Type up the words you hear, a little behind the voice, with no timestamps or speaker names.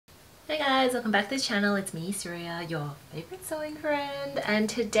Hey guys, welcome back to the channel. It's me, Surya, your favorite sewing friend, and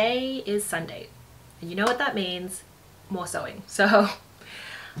today is Sunday. And you know what that means? More sewing. So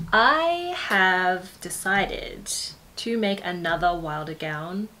I have decided to make another Wilder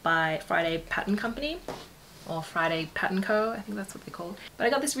gown by Friday Pattern Company, or Friday Pattern Co. I think that's what they call. But I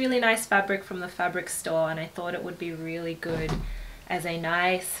got this really nice fabric from the fabric store and I thought it would be really good as a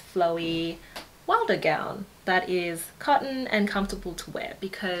nice flowy Wilder gown that is cotton and comfortable to wear,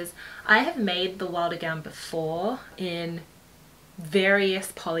 because I have made the Wilder gown before in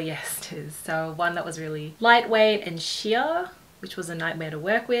various polyesters. So one that was really lightweight and sheer, which was a nightmare to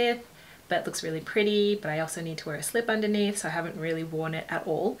work with, but looks really pretty, but I also need to wear a slip underneath, so I haven't really worn it at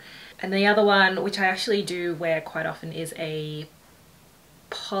all. And the other one, which I actually do wear quite often, is a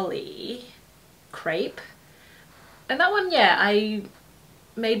poly crepe. And that one, yeah, I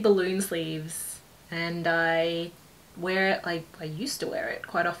made balloon sleeves and I wear it, like I used to wear it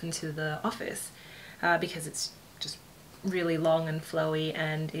quite often to the office because it's just really long and flowy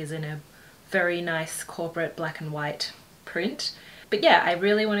and is in a very nice corporate black and white print. But yeah, I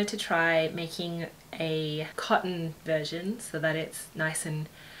really wanted to try making a cotton version so that it's nice and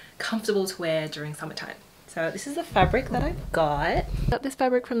comfortable to wear during summertime. So this is the fabric that I've got. I got this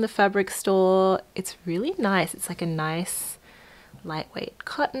fabric from the fabric store. It's really nice. It's like a nice lightweight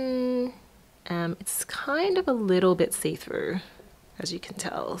cotton. It's kind of a little bit see-through, as you can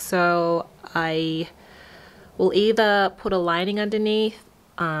tell. So I will either put a lining underneath,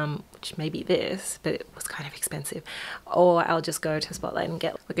 which may be this, but it was kind of expensive, or I'll just go to Spotlight and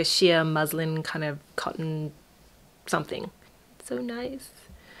get like a sheer muslin kind of cotton something. It's so nice.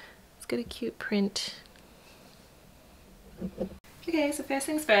 It's got a cute print. Okay, so first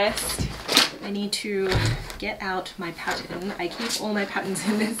things first, I need to get out my pattern. I keep all my patterns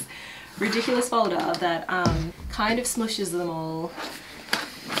in this ridiculous folder that kind of smushes them all.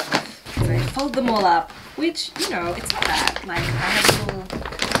 So I fold them all up, which, you know, it's not bad. Like, I have little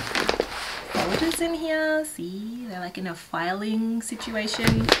folders in here. See, they're like in a filing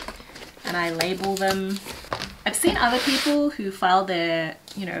situation, and I label them. I've seen other people who file their,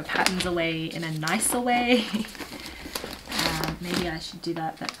 you know, patterns away in a nicer way. Maybe I should do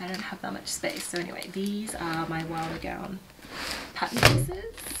that, but I don't have that much space. So anyway, these are my Wilder gown pattern pieces.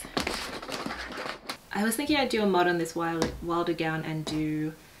 I was thinking I'd do a mod on this Wilder gown and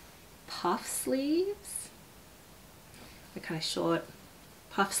do puff sleeves, the kind of short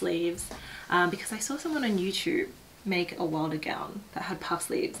puff sleeves, because I saw someone on YouTube make a Wilder gown that had puff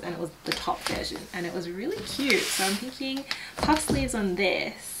sleeves, and it was the top version and it was really cute. So I'm thinking puff sleeves on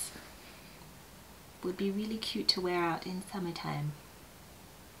this would be really cute to wear out in summertime.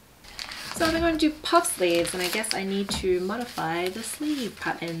 So I'm going to do puff sleeves, and I guess I need to modify the sleeve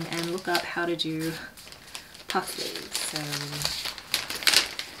pattern and look up how to do puff sleeves. So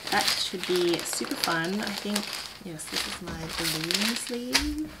that should be super fun. I think, yes, this is my balloon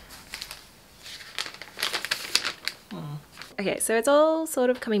sleeve. Okay, so it's all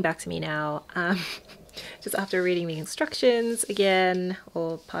sort of coming back to me now. Just after reading the instructions again,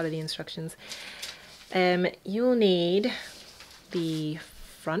 or part of the instructions. You'll need the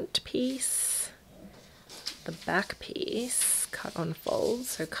front piece, the back piece, cut on fold.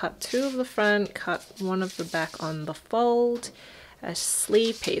 So cut 2 of the front, cut 1 of the back on the fold, a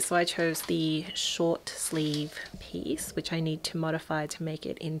sleeve piece. So I chose the short sleeve piece, which I need to modify to make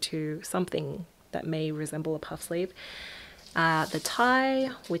it into something that may resemble a puff sleeve. The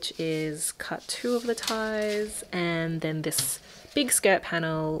tie, which is cut 2 of the ties, and then this big skirt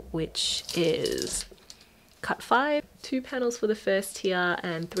panel, which is cut 5, 2 panels for the first tier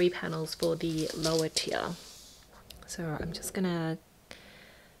and 3 panels for the lower tier. So I'm just gonna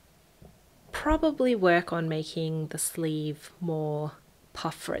probably work on making the sleeve more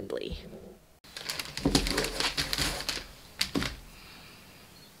puff friendly.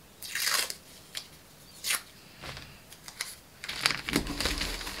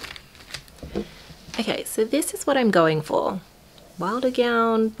 Okay, so this is what I'm going for. Wilder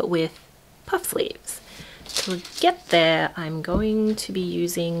gown, but with puff sleeves. To get there, I'm going to be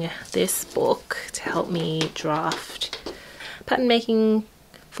using this book to help me draft pattern making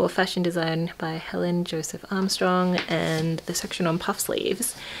for fashion design by Helen Joseph Armstrong, and the section on puff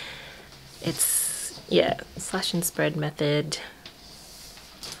sleeves. It's, yeah, slash and spread method,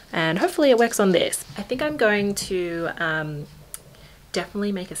 and hopefully it works on this. I think I'm going to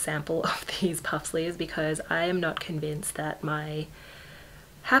definitely make a sample of these puff sleeves, because I am not convinced that my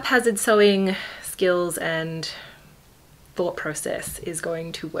haphazard sewing skills and thought process is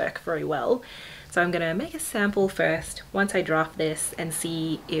going to work very well. So I'm gonna make a sample first once I draft this and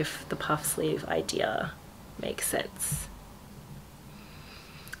see if the puff sleeve idea makes sense.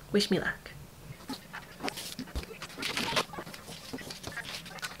 Wish me luck.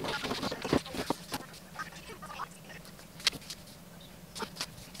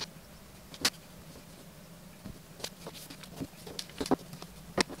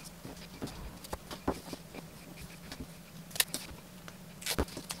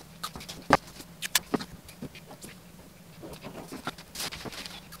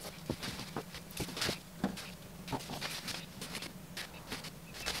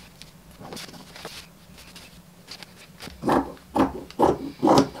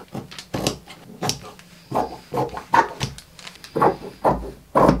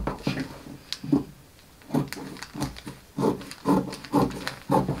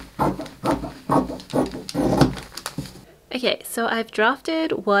 Okay, so I've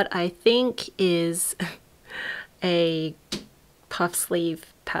drafted what I think is a puff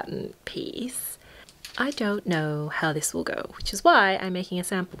sleeve pattern piece. I don't know how this will go, which is why I'm making a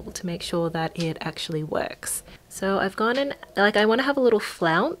sample to make sure that it actually works. So I've gone in, like, I want to have a little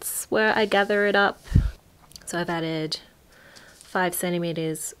flounce where I gather it up. So I've added 5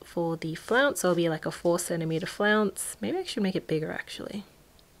 centimeters for the flounce, so it'll be like a 4 centimeter flounce. Maybe I should make it bigger actually.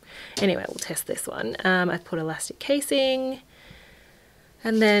 Anyway, we'll test this one. I've put elastic casing,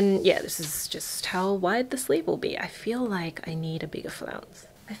 and then yeah, this is just how wide the sleeve will be. I feel like I need a bigger flounce.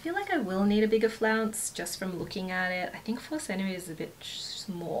 I feel like I will need a bigger flounce just from looking at it. I think 4 centimeters is a bit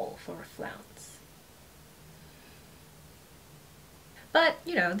small for a flounce. But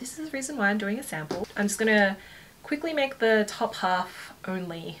you know, this is the reason why I'm doing a sample. I'm just gonna quickly make the top half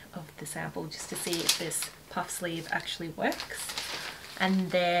only of the sample just to see if this puff sleeve actually works,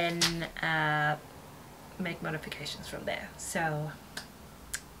 and then make modifications from there. So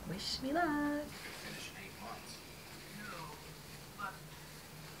wish me luck.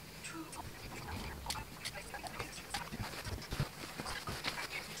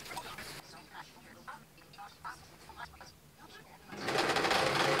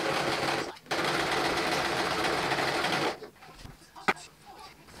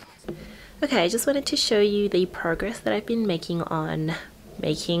 Okay, I just wanted to show you the progress that I've been making on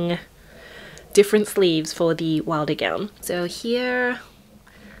making different sleeves for the Wilder gown. So here,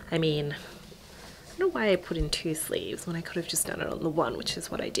 I mean, I don't know why I put in 2 sleeves when I could have just done it on the one, which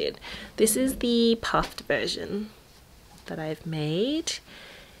is what I did. This is the puffed version that I've made.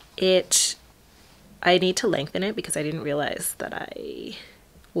 I need to lengthen it because I didn't realize that I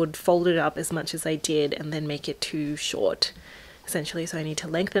would fold it up as much as I did and then make it too short, essentially, so I need to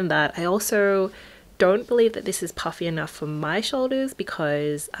lengthen that. I also don't believe that this is puffy enough for my shoulders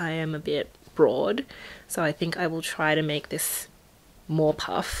because I am a bit broad, so I think I will try to make this more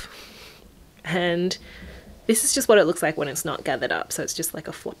puff. And this is just what it looks like when it's not gathered up, so it's just like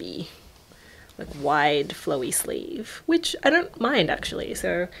a floppy, like wide flowy sleeve, which I don't mind actually.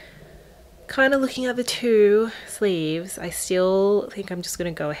 So kind of looking at the 2 sleeves, I still think I'm just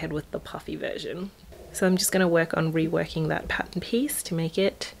going to go ahead with the puffy version. So I'm just going to work on reworking that pattern piece to make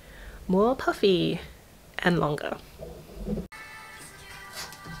it more puffy and longer.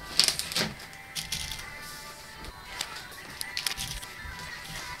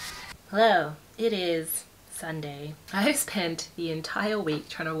 Hello, it is Sunday. I've spent the entire week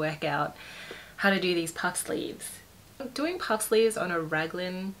trying to work out how to do these puff sleeves. Doing puff sleeves on a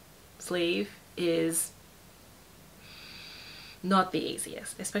raglan sleeve is not the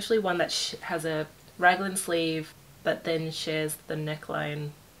easiest, especially one that has a raglan sleeve but then shares the neckline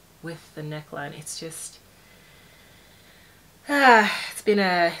with the neckline. It's just it's been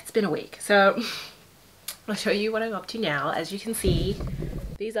a week. So I'll show you what I'm up to now. As you can see,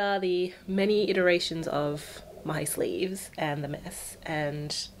 these are the many iterations of my sleeves and the mess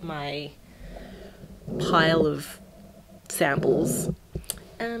and my pile of samples.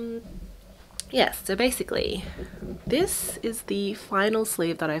 Yes, so basically this is the final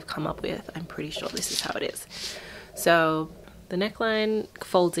sleeve that I've come up with. I'm pretty sure this is how it is. So the neckline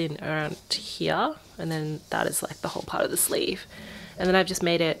folds in around here, and then that is like the whole part of the sleeve. And then I've just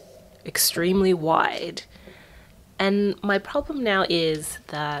made it extremely wide. And my problem now is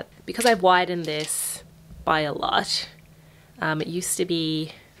that because I've widened this by a lot, it used to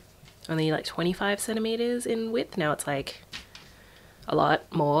be only like 25 centimeters in width. Now it's like a lot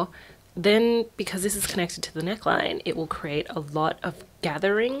more. Then because this is connected to the neckline, it will create a lot of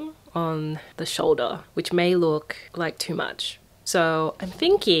gathering on the shoulder, which may look like too much. So I'm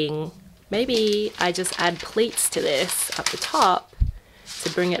thinking maybe I just add pleats to this up the top to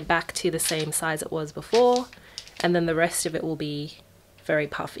bring it back to the same size it was before, and then the rest of it will be very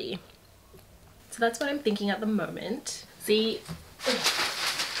puffy. So that's what I'm thinking at the moment. See,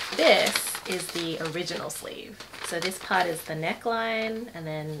 this is the original sleeve. So this part is the neckline, and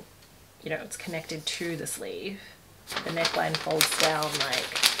then, you know, it's connected to the sleeve. The neckline folds down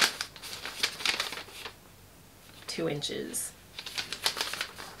like 2 inches.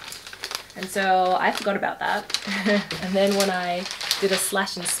 And so I forgot about that. And then when I did a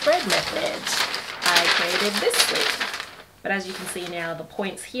slash and spread method, I created this sleeve. But as you can see now, the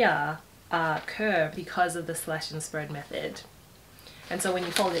points here are curved because of the slash and spread method. And so when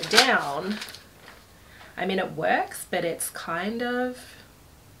you fold it down, I mean, it works, but it's kind of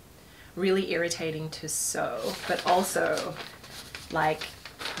really irritating to sew. But also, like,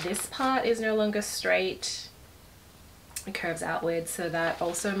 this part is no longer straight. It curves outwards, so that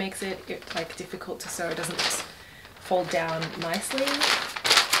also makes it like difficult to sew. It doesn't fold down nicely.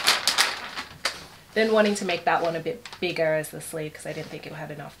 Then wanting to make that one a bit bigger as the sleeve because I didn't think it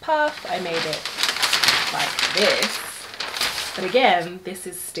had enough puff, I made it like this. But again, this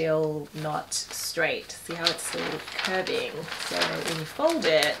is still not straight. See how it's still curving? So when you fold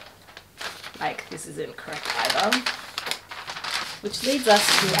it, like, this isn't correct either. Which leads us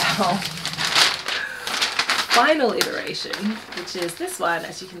to our final iteration, which is this one.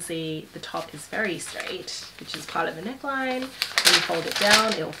 As you can see, the top is very straight, which is part of the neckline. When you fold it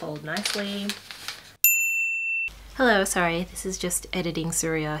down, it will fold nicely. Hello, sorry, this is just editing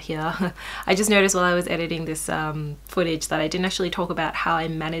Surya here. I just noticed while I was editing this footage that I didn't actually talk about how I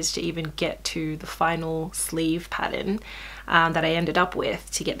managed to even get to the final sleeve pattern that I ended up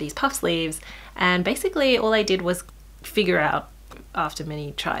with to get these puff sleeves. And basically all I did was figure out, after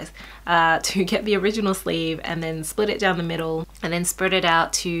many tries, to get the original sleeve and then split it down the middle and then spread it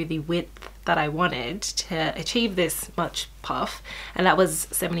out to the width that I wanted to achieve this much puff, and that was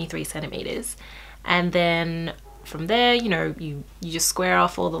 73 centimeters. And then from there, you know, you just square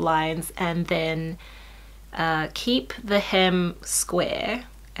off all the lines and then keep the hem square,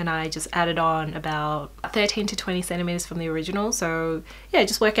 and I just added on about 13 to 20 centimeters from the original. So yeah,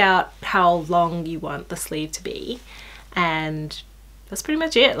 just work out how long you want the sleeve to be, and that's pretty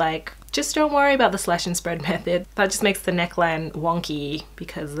much it. Like, just don't worry about the slash and spread method. That just makes the neckline wonky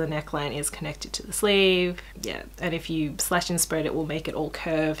because the neckline is connected to the sleeve. Yeah, and if you slash and spread, it will make it all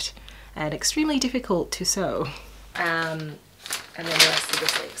curved and extremely difficult to sew. And then the rest of the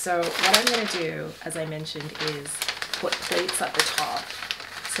sleeve. So what I'm going to do, as I mentioned, is put pleats at the top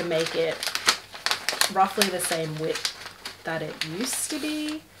to make it roughly the same width that it used to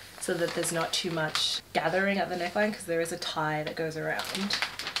be, so that there's not too much gathering at the neckline, because there is a tie that goes around.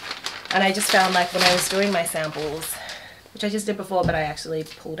 And I just found, like, when I was doing my samples, which I just did before, but I actually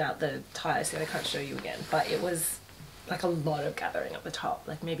pulled out the tie so I can't show you again, but it was like a lot of gathering at the top,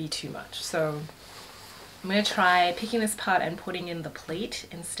 like maybe too much. So I'm going to try picking this apart and putting in the pleat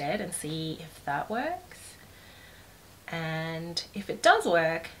instead and see if that works. And if it does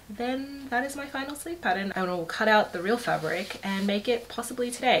work, then that is my final sleeve pattern. I will cut out the real fabric and make it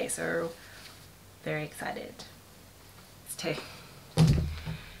possibly today. So very excited. It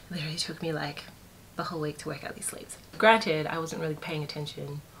literally took me like the whole week to work out these sleeves. Granted, I wasn't really paying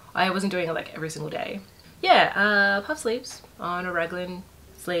attention. I wasn't doing it like every single day. Yeah, puff sleeves on a raglan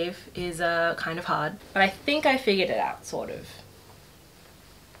sleeve is kind of hard, but I think I figured it out, sort of.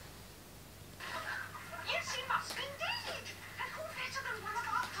 Yes, he must indeed. And who better than one of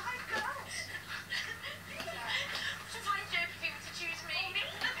our 5 girls? What a fine joke of him to choose me.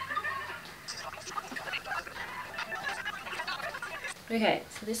 Okay,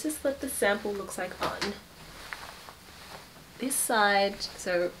 so this is what the sample looks like on. This side,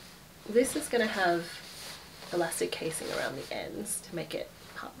 so this is going to have elastic casing around the ends to make it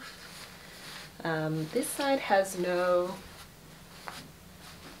puff. This side has no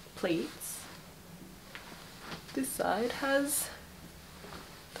pleats. This side has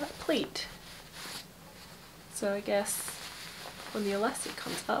that pleat. So I guess when the elastic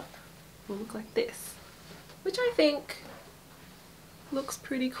comes up, it will look like this, which I think looks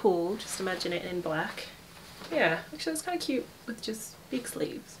pretty cool. Just imagine it in black. Yeah, actually it's kind of cute with just big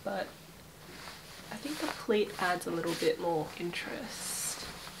sleeves, but I think the pleat adds a little bit more interest.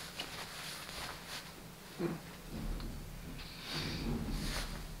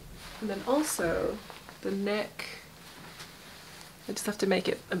 And then also the neck, I just have to make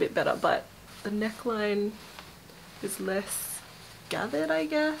it a bit better, but the neckline is less gathered, I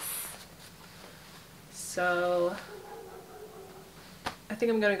guess. So I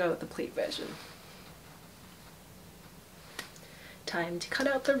think I'm gonna go with the pleat version. Time to cut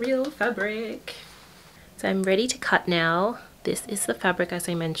out the real fabric. So I'm ready to cut now. This is the fabric, as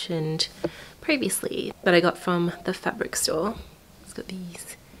I mentioned previously, that I got from the fabric store. It's got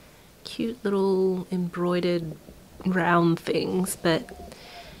these cute little embroidered round things, but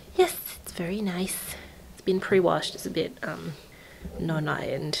yes, it's very nice. It's been pre-washed. It's a bit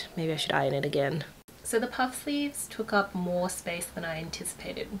non-ironed. Maybe I should iron it again. So the puff sleeves took up more space than I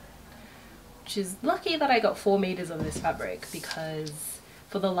anticipated, which is lucky that I got 4 meters of this fabric, because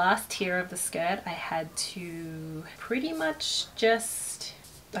for the last tier of the skirt I had to pretty much just,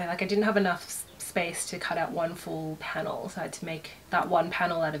 I didn't have enough space to cut out one full panel, so I had to make that one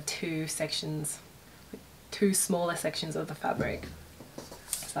panel out of 2 sections, 2 smaller sections of the fabric.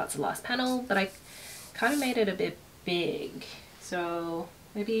 So that's the last panel, but I kind of made it a bit big, so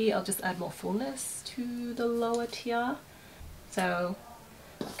maybe I'll just add more fullness to the lower tier. So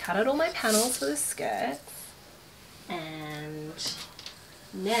cut out all my panels for the skirt, and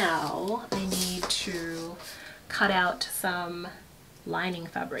now I need to cut out some lining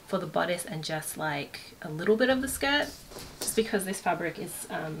fabric for the bodice and just like a little bit of the skirt, just because this fabric is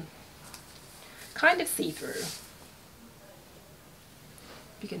kind of see-through.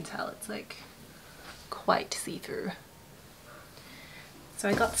 You can tell it's like quite see-through. So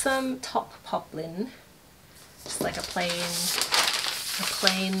I got some top poplin, just like a plain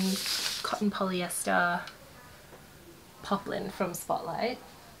cotton polyester poplin from Spotlight.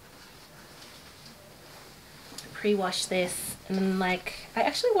 Pre-wash this, and then like I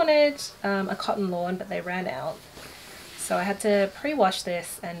actually wanted a cotton lawn, but they ran out, so I had to pre-wash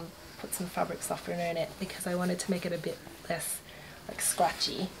this and put some fabric softener in it because I wanted to make it a bit less like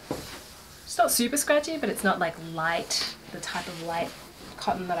scratchy. It's not super scratchy, but it's not like light, the type of light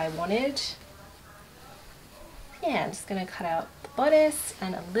cotton that I wanted. Yeah, I'm just gonna cut out the bodice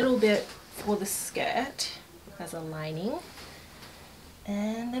and a little bit for the skirt as a lining,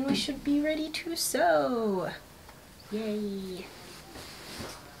 and then we should be ready to sew. Yay!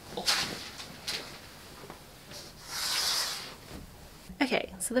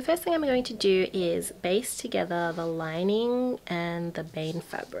 Okay, so the first thing I'm going to do is baste together the lining and the main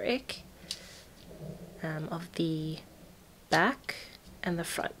fabric of the back and the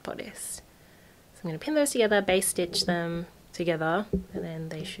front bodice. So I'm going to pin those together, baste stitch them together, and then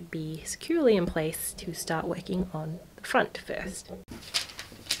they should be securely in place to start working on the front first.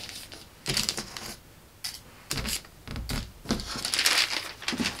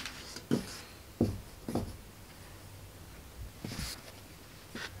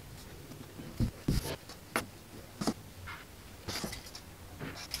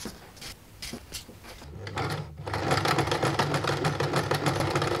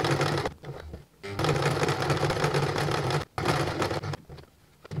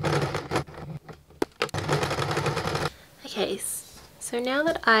 Okay, so now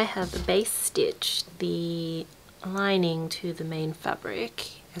that I have base stitched the lining to the main fabric,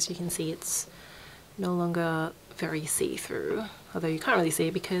 as you can see it's no longer very see-through, although you can't really see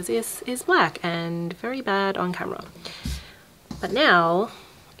it because it is black and very bad on camera. But now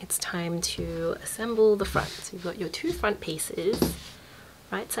it's time to assemble the front. So you've got your 2 front pieces,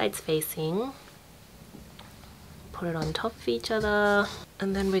 right sides facing, put it on top of each other,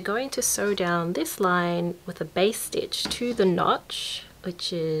 and then we're going to sew down this line with a base stitch to the notch,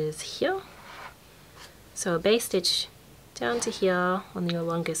 which is here. So a base stitch down to here on your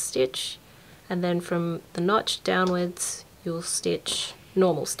longest stitch, and then from the notch downwards you'll stitch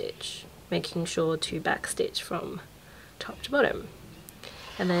normal stitch, making sure to back stitch from top to bottom.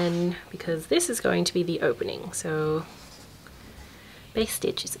 And then because this is going to be the opening, so base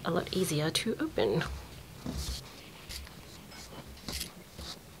stitch is a lot easier to open.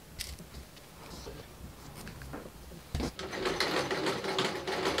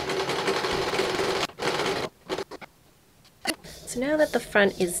 So now that the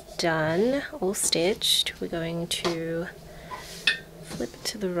front is done, all stitched, we're going to flip it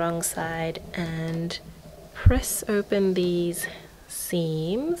to the wrong side and press open these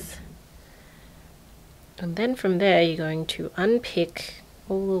seams. And then from there you're going to unpick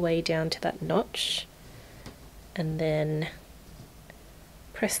all the way down to that notch and then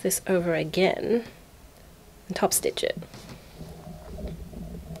press this over again and top stitch it.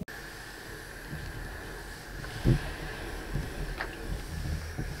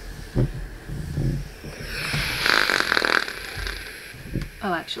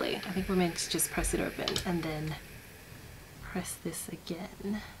 Oh, actually, I think we're meant to just press it open and then press this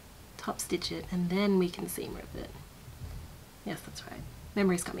again, top stitch it, and then we can seam rip it. Yes, that's right.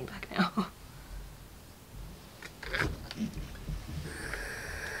 Memory's coming back now.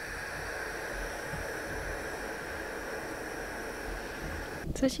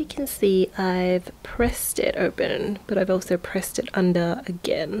 So as you can see, I've pressed it open, but I've also pressed it under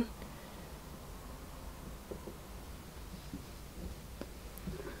again.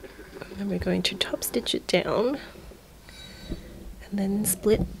 And we're going to top stitch it down and then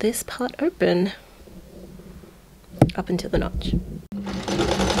split this part open. up into the notch.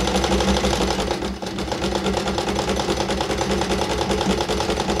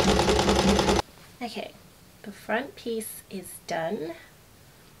 Okay, the front piece is done.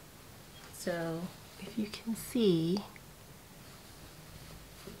 So if you can see,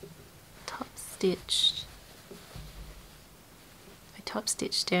 I top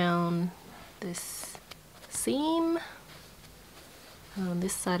stitched down this seam. And on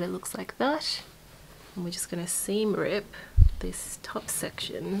this side it looks like that. And we're just going to seam rip this top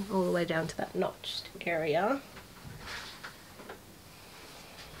section all the way down to that notched area.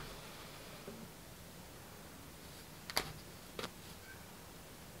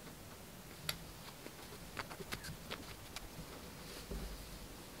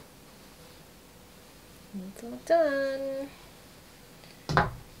 It's all done.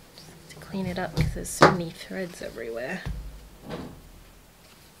 Just to clean it up because there's so many threads everywhere.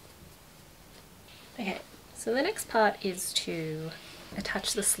 Okay, so the next part is to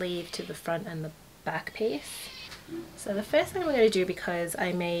attach the sleeve to the front and the back piece. So the first thing I'm going to do, because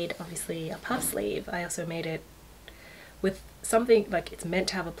I made obviously a puff sleeve, I also made it with something like it's meant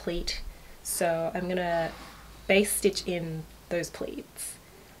to have a pleat. So I'm going to base stitch in those pleats.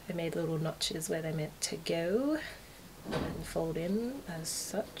 I made little notches where they're meant to go and fold in as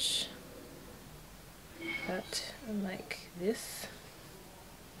such. That and like this.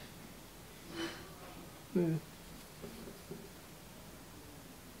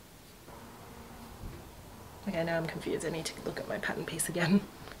 Okay, now I'm confused. I need to look at my pattern piece again.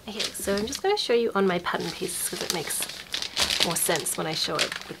 Okay, so I'm just going to show you on my pattern piece because it makes more sense when I show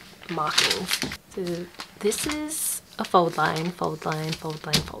it with markings. So this is a fold line, fold line, fold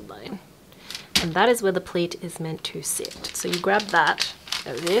line, fold line. And that is where the pleat is meant to sit. So you grab that,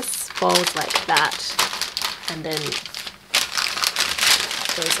 so this folds like that, and then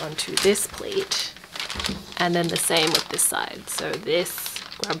goes onto this pleat. And then the same with this side. So this,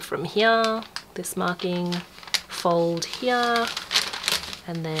 grab from here, this marking, fold here,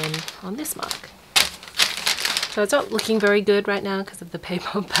 and then on this mark. So it's not looking very good right now because of the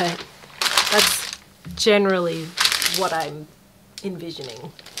paper, but that's generally what I'm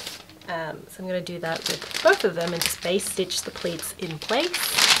envisioning. So I'm going to do that with both of them and just base stitch the pleats in place.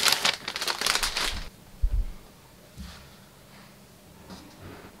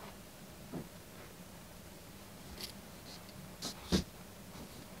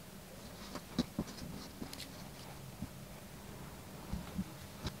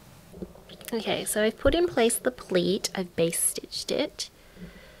 Okay, so I've put in place the pleat, I've base stitched it.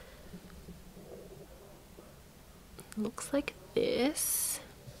 Looks like this.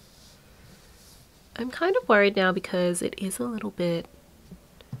 I'm kind of worried now because it is a little bit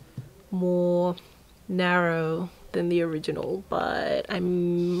more narrow than the original, but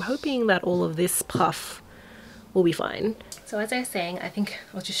I'm hoping that all of this puff will be fine. So as I was saying, I think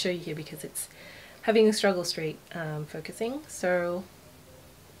I'll just show you here because it's having a struggle streak focusing. So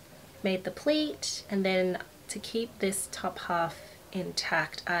made the pleat, and then to keep this top half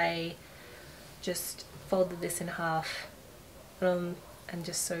intact I just folded this in half and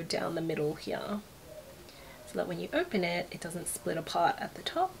just sewed down the middle here so that when you open it, it doesn't split apart at the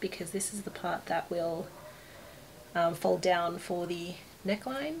top, because this is the part that will fold down for the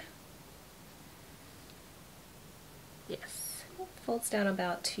neckline. Yes, folds down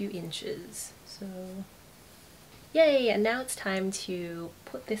about 2 inches. So yay, and now it's time to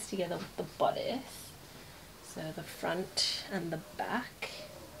put this together with the bodice. So the front and the back.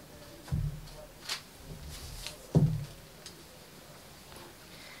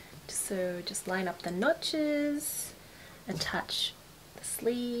 So just line up the notches, attach the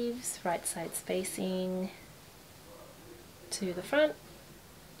sleeves, right side spacing to the front,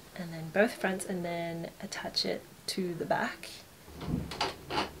 and then both fronts, and then attach it to the back.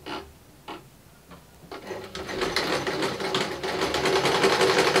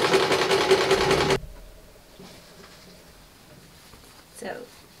 So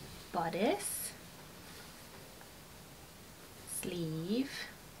bodice, sleeve,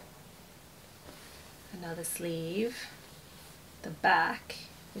 another sleeve, the back,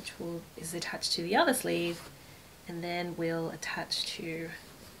 which is attached to the other sleeve, and then we'll attach to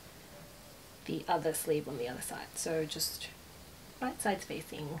the other sleeve on the other side. So just right side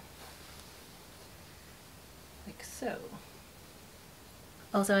spacing, like so.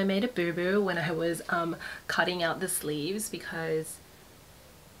 Also, I made a boo-boo when I was cutting out the sleeves because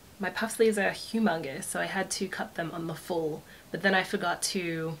my puff sleeves are humongous, so I had to cut them on the full, but then I forgot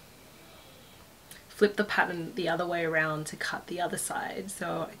to flip the pattern the other way around to cut the other side,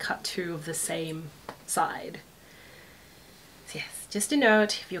 so I cut 2 of the same side. So yes, just a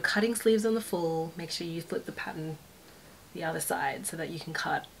note, if you're cutting sleeves on the full, make sure you flip the pattern the other side so that you can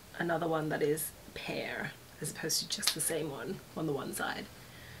cut another one that is pair as opposed to just the same one on the one side.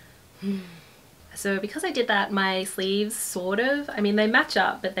 So because I did that, my sleeves sort of, I mean they match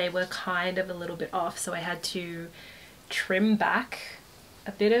up, but they were kind of a little bit off, so I had to trim back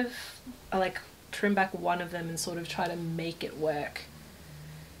a bit of, like trim back one of them and sort of try to make it work.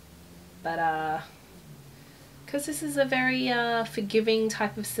 But because this is a very forgiving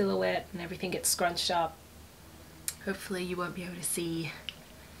type of silhouette and everything gets scrunched up, hopefully you won't be able to see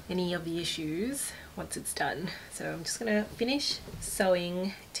any of the issues once it's done. So I'm just gonna finish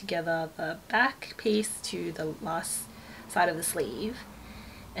sewing together the back piece to the last side of the sleeve,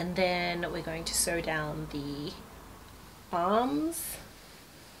 and then we're going to sew down the arms,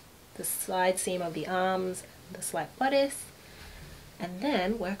 the side seam of the arms, the slight bodice, and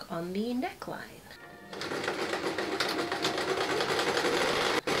then work on the neckline.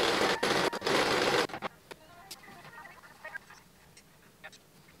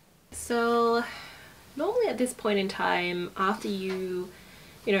 So normally at this point in time, after you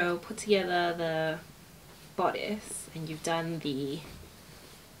know, put together the bodice and you've done the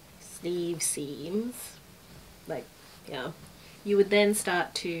sleeve seams, like, yeah, you would then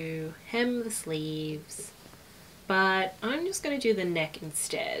start to hem the sleeves, but I'm just going to do the neck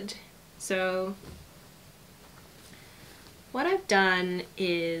instead. So what I've done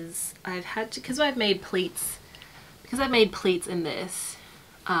is I've had to, because I've made pleats in this,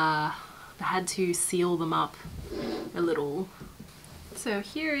 I had to seal them up a little. So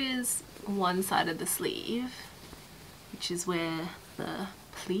here is one side of the sleeve, which is where the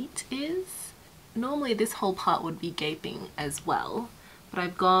pleat is. Normally this whole part would be gaping as well, but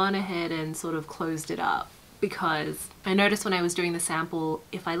I've gone ahead and sort of closed it up because I noticed when I was doing the sample,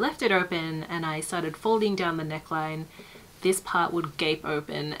 if I left it open and I started folding down the neckline, this part would gape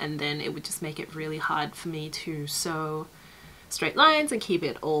open and then it would just make it really hard for me to sew straight lines and keep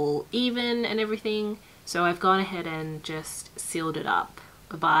it all even and everything. So I've gone ahead and just sealed it up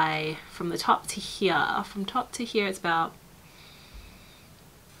by, from the top to here. From top to here it's about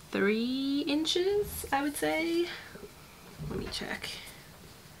 3 inches, I would say. Let me check.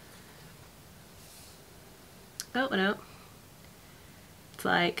 Oh no, it's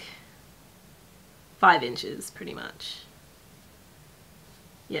like 5 inches pretty much.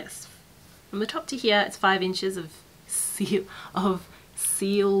 Yes, from the top to here it's 5 inches of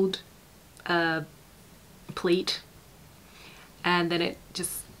sealed pleat, and then it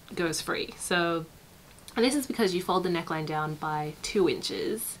just goes free. So, and this is because you fold the neckline down by 2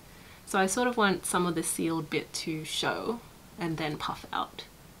 inches, so I sort of want some of the sealed bit to show and then puff out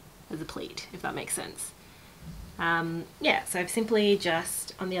as a pleat, if that makes sense. Yeah, so I've simply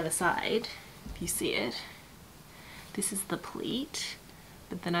just, on the other side, if you see it, this is the pleat,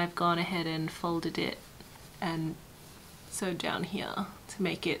 but then I've gone ahead and folded it and sewed down here to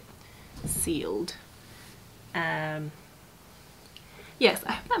make it sealed. Yes,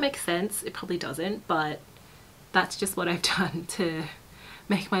 I hope that makes sense. It probably doesn't, but that's just what I've done to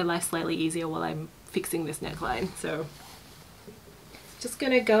make my life slightly easier while I'm fixing this neckline. So just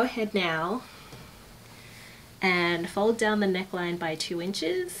gonna go ahead now and fold down the neckline by 2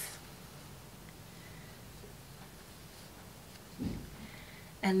 inches,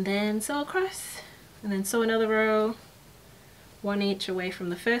 and then sew across, and then sew another row 1 inch away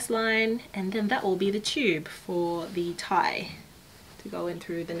from the first line, and then that will be the tube for the tie to go in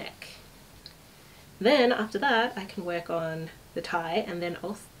through the neck. Then after that I can work on the tie and then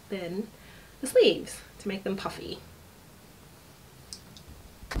also then the sleeves to make them puffy.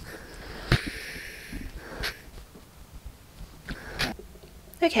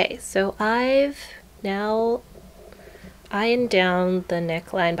 Okay, so I've now ironed down the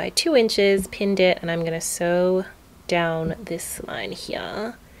neckline by 2 inches, pinned it, and I'm going to sew down this line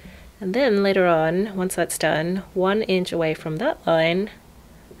here. And then later on, once that's done, 1 inch away from that line,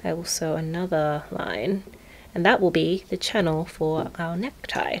 I will sew another line, and that will be the channel for our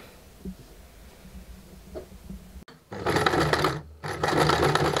necktie.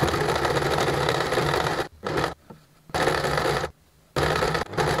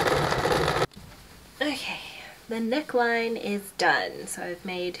 Okay, the neckline is done. So I've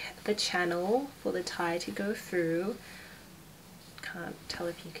made the channel for the tie to go through. Can't tell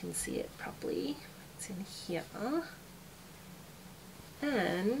if you can see it properly. It's in here.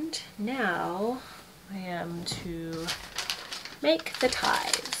 And now I am to make the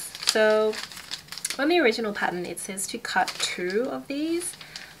ties. So on the original pattern it says to cut 2 of these,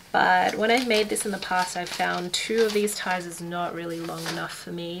 but when I've made this in the past I've found 2 of these ties is not really long enough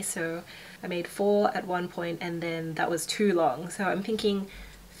for me, so I made 4 at one point and then that was too long, so I'm thinking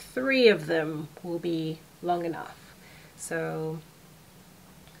 3 of them will be long enough. So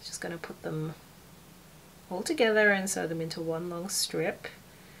I'm just going to put them all together and sew them into one long strip.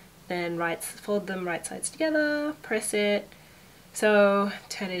 Then fold them right sides together, press it, so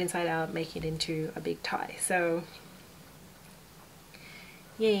turn it inside out, make it into a big tie. So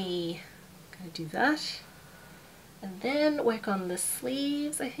yay, gonna do that. And then work on the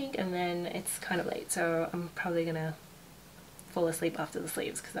sleeves, I think, and then it's kind of late, so I'm probably gonna fall asleep after the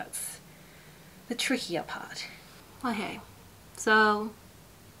sleeves because that's the trickier part. Okay, so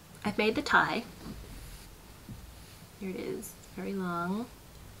I've made the tie. Here it is, it's very long.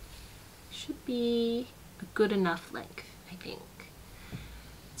 Should be a good enough length, I think.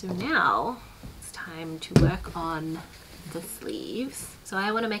 So now it's time to work on the sleeves. So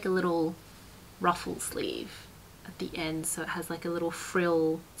I want to make a little ruffle sleeve at the end, so it has like a little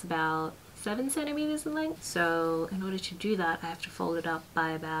frill. It's about 7 centimeters in length. So in order to do that, I have to fold it up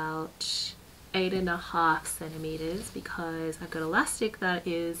by about 8.5 centimeters because I've got elastic that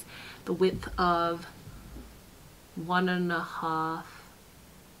is the width of 1.5.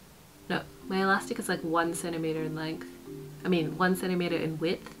 No, my elastic is like 1 centimeter in length. I mean 1 centimeter in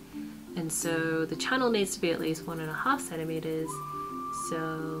width, and so the channel needs to be at least 1.5 centimeters.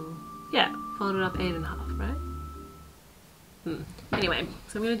 So yeah, fold it up 8.5, right? Anyway,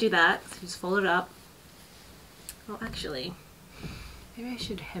 so I'm gonna do that. So just fold it up. Oh, actually, maybe I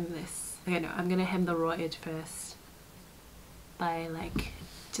should hem this. Okay, no, I'm gonna hem the raw edge first by like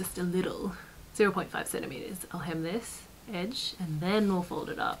just a little, 0.5 centimeters. I'll hem this edge and then we'll fold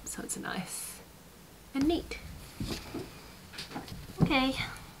it up so it's nice and neat. Okay,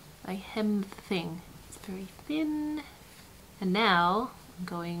 I hemmed the thing. It's very thin. And now I'm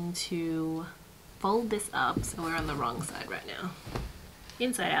going to fold this up, so we're on the wrong side right now.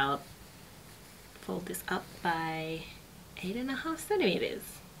 Inside out, fold this up by 8.5 centimeters.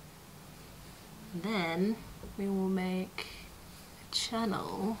 Then we will make a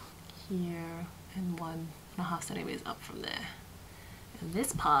channel here and 1.5 centimeters up from there. And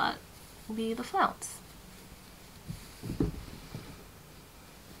this part will be the flounce.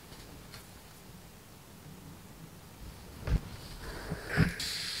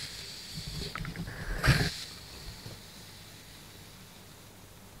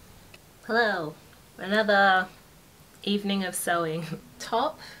 Hello, another evening of sewing.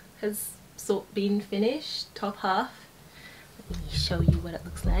 Top has been finished, top half. Let me show you what it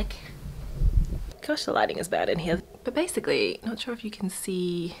looks like. Gosh, the lighting is bad in here. But basically, not sure if you can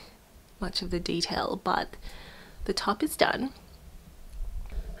see much of the detail, but the top is done.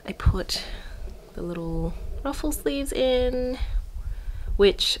 I put the little ruffle sleeves in,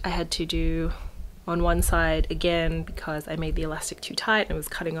 which I had to do on one side again because I made the elastic too tight and it was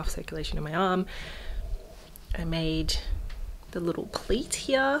cutting off circulation in my arm. I made the little pleat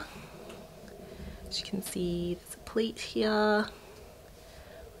here. As you can see, there's a pleat here,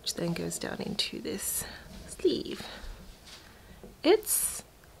 which then goes down into this sleeve.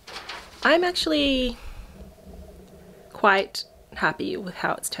 I'm actually quite happy with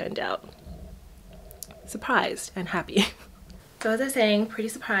how it's turned out. Surprised and happy. So as I was saying, pretty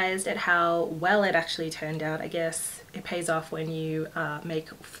surprised at how well it actually turned out. I guess it pays off when you make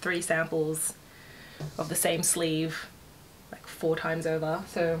 3 samples of the same sleeve like 4 times over.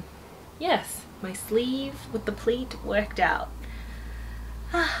 So yes, my sleeve with the pleat worked out.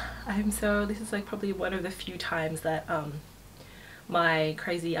 This is like probably one of the few times that my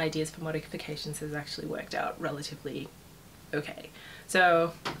crazy ideas for modifications has actually worked out relatively okay.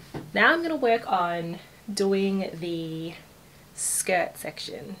 So now I'm gonna work on doing the skirt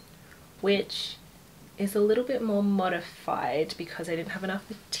section, which is a little bit more modified because I didn't have enough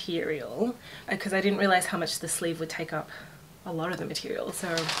material, because I didn't realize how much the sleeve would take up a lot of the material. So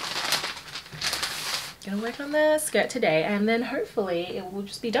I'm gonna work on the skirt today, and then hopefully it will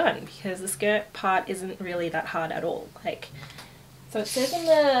just be done because the skirt part isn't really that hard at all. So it says in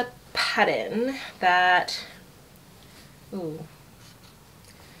the pattern that, so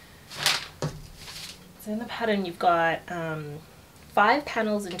in the pattern you've got 5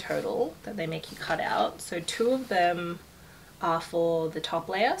 panels in total that they make you cut out. So 2 of them are for the top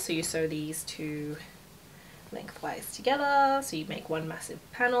layer, so you sew these 2 lengthwise together, so you make one massive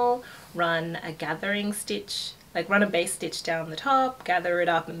panel, run a gathering stitch, like run a base stitch down the top, gather it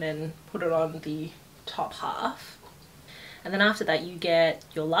up, and then put it on the top half. And then after that you get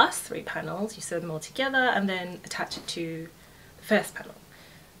your last 3 panels, you sew them all together and then attach it to the first panel.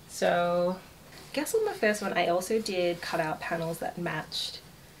 So I guess on the first one I also did cut out panels that matched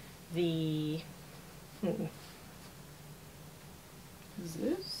the, is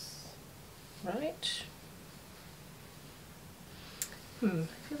this right? I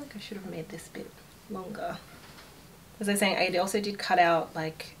feel like I should have made this bit longer as I was saying, I also did cut out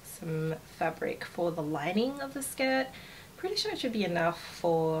like some fabric for the lining of the skirt. Pretty sure it should be enough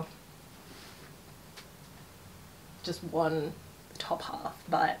for just one top half,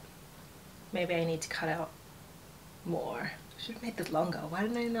 but maybe I need to cut out more. I should have made this longer. Why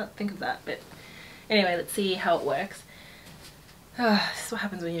didn't I not think of that? But anyway, let's see how it works. This is what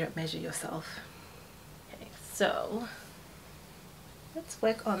happens when you don't measure yourself. Okay, so let's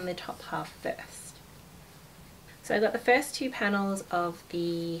work on the top half first. So I got the first two panels of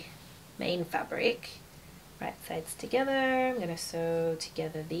the main fabric, right sides together. I'm going to sew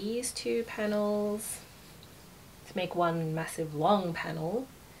together these two panels to make one massive long panel.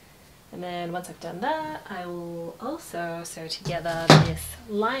 And then once I've done that, I will also sew together this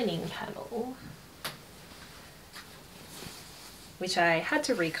lining panel, which I had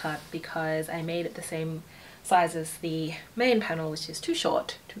to recut because I made it the same size as the main panel, which is too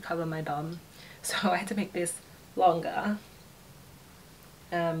short to cover my bum. So I had to make this longer.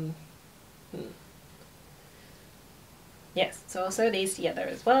 Yes, so I'll sew these together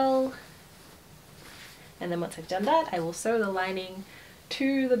as well. And then once I've done that, I will sew the lining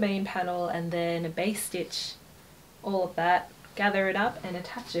to the main panel and then base stitch all of that, gather it up and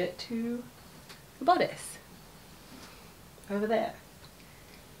attach it to the bodice over there.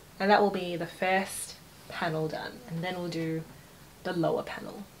 And that will be the first panel done, and then we'll do the lower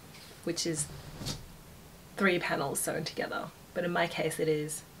panel, which is 3 panels sewn together, but in my case it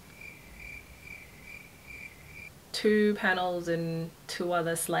is 2 panels and 2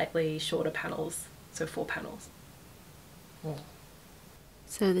 other slightly shorter panels, so 4 panels.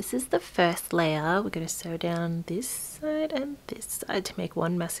 So this is the first layer. We're going to sew down this side and this side to make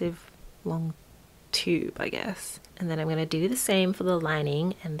one massive long tube, I guess. And then I'm going to do the same for the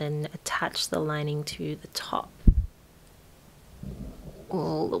lining and then attach the lining to the top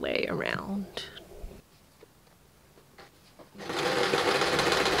all the way around.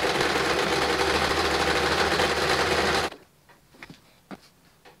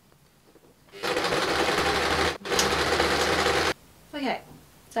 Okay,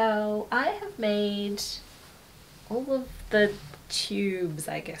 so I have made all of the tubes,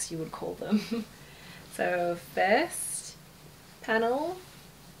 I guess you would call them. So first panel,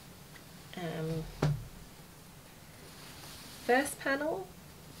 and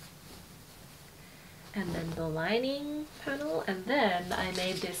then the lining panel, and then I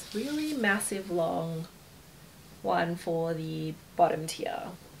made this really massive long one for the bottom tier.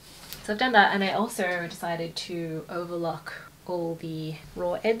 So I've done that, and I also decided to overlock all the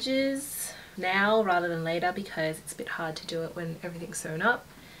raw edges now rather than later because it's a bit hard to do it when everything's sewn up.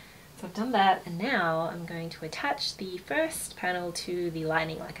 So I've done that, and now I'm going to attach the first panel to the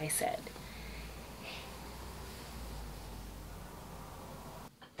lining like I said.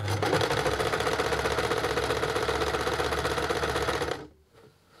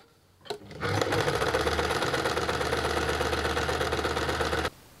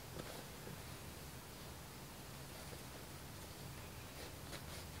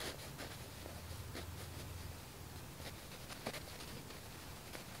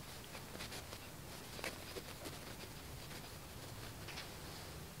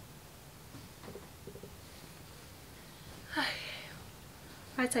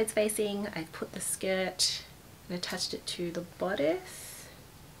 Right sides facing, I put the skirt and attached it to the bodice.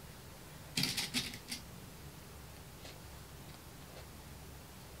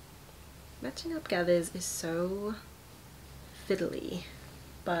 Matching up gathers is so fiddly,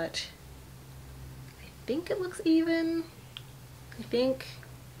 but I think it looks even. I think.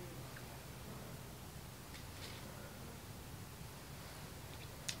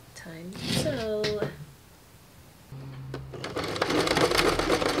 Time to sew.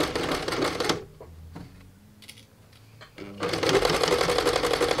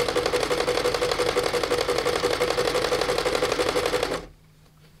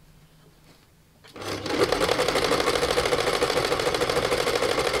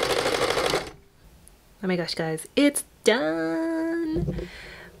 Oh my gosh guys, it's done!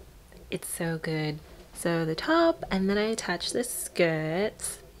 It's so good. So the top, and then I attach the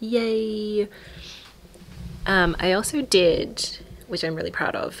skirt. Yay! I also did, which I'm really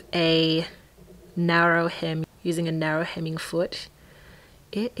proud of, a narrow hem using a narrow hemming foot.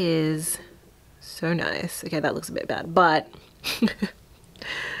 It is so nice. Okay, that looks a bit bad, but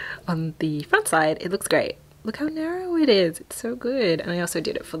on the front side it looks great. Look how narrow it is. It's so good. And I also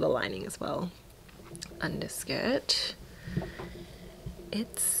did it for the lining as well. Underskirt.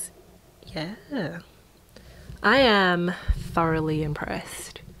 It's, yeah. I am thoroughly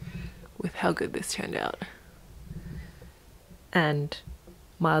impressed with how good this turned out. And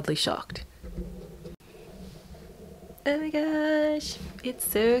mildly shocked. Oh my gosh, it's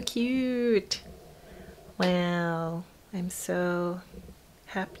so cute. Wow, I'm so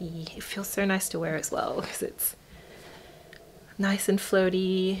happy. It feels so nice to wear as well because it's nice and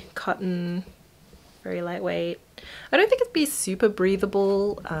floaty, cotton, very lightweight. I don't think it'd be super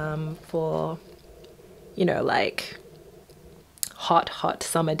breathable for, you know, like hot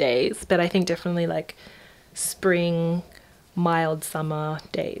summer days, but I think definitely like spring, mild summer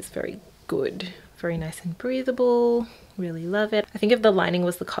days, very good. Very nice and breathable, really love it. I think if the lining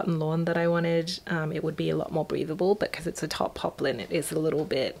was the cotton lawn that I wanted, it would be a lot more breathable, but because it's a top poplin, it is a little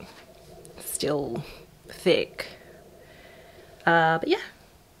bit still thick. But yeah,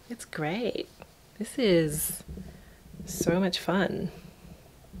 it's great. This is so much fun.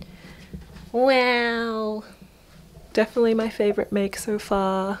 Wow. Definitely my favorite make so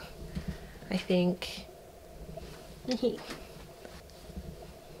far, I think.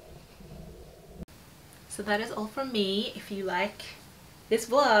 So that is all from me. If you like this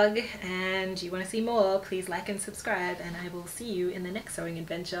vlog and you want to see more, please like and subscribe, and I will see you in the next sewing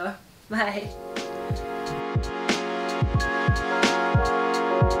adventure. Bye!